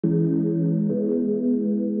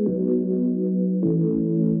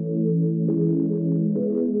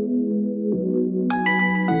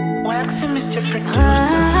Mr. Producer.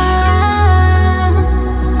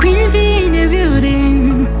 Queen V in the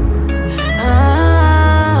building.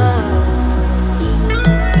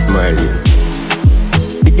 Smiley.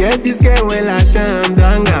 You get this girl well I jam,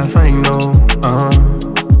 don't got fine no.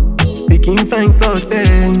 Picking fine so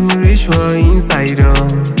then reach for inside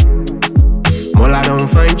Mola don't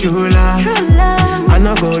find you love. I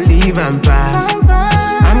not go leave and pass.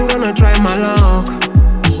 I'm gonna try my luck.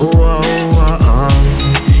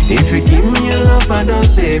 If you give me your love, I don't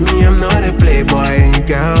stay me. I'm not a playboy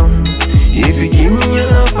girl. If you give me your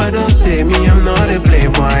love, I don't stay me. I'm not a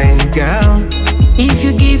playboy girl. If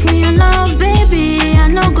you give me your love, baby, I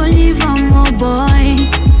no go leave a more boy.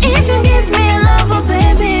 If you give me your love, oh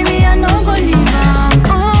baby, me I no go leave am.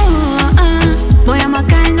 Boy, I'm a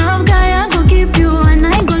kind of guy, I go keep you and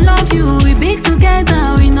I go love you. We be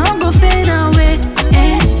together, we no go fade away.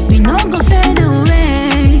 We no go fade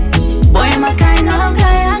away. Boy, I'm a kind of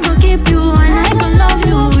guy, I go keep you and I go love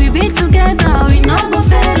you. We be together, we no go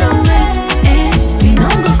fade away. We no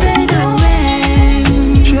go fade away.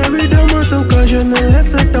 Chérie, donne-moi ton corps, je ne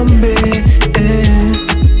laisse tomber.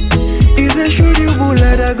 If they shoot you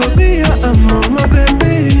bullet, I go be your amor, my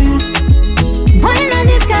baby. Why not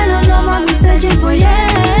this kind of love I'll be searching for, yeah.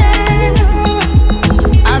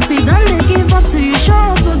 I be done to give up to you, show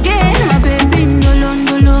up again. My baby, no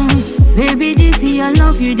long. Baby, this year I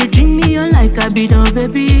love you, they dream me you like I be the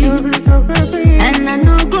baby. And I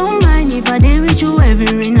no go mind if I day with you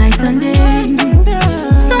every night and day.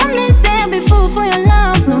 Some they say I be fool for your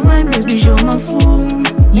love, no my baby, show my fool.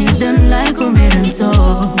 Leave them like a made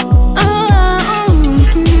talk.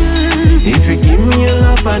 If you give me your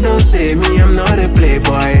love, I don't stay me. I'm not a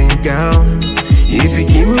playboy girl. If you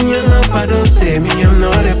give me your love, I don't stay me. I'm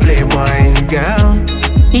not a playboy girl.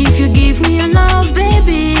 If you give me your love,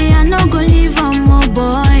 baby, I no go leave a more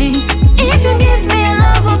boy. If you give me your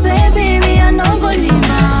love, oh baby, me I no go leave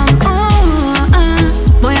am.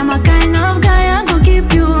 Boy, I'm a kind of guy, I go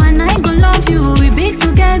keep you and I go love you. We be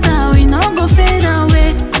together, we no go fade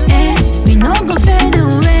away. We no go fade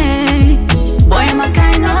away. Boy, I'm a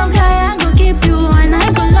kind of guy, I go keep you and I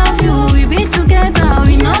go love you. We be together,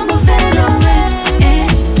 we no go fade away.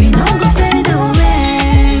 We no go fade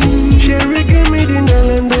away. Chérie, give me the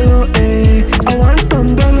dollar, I want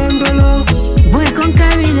some dollar. Boy, come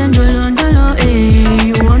carry the dollar,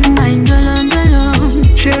 you want $9.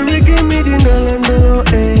 Chérie, give me the dollar,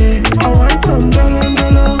 I want some dollar.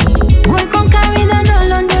 Boy, come carry the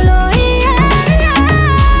dollar, yeah.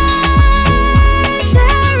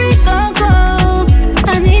 Sherry Coco,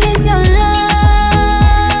 I need is your love.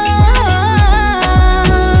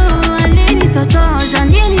 I need is your touch, I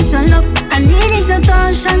need is your love. I need is your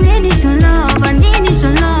touch, I need is your love. I need is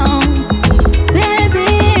your love, baby.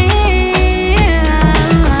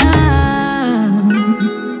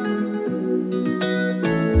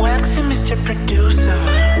 Waxy Mr. Producer.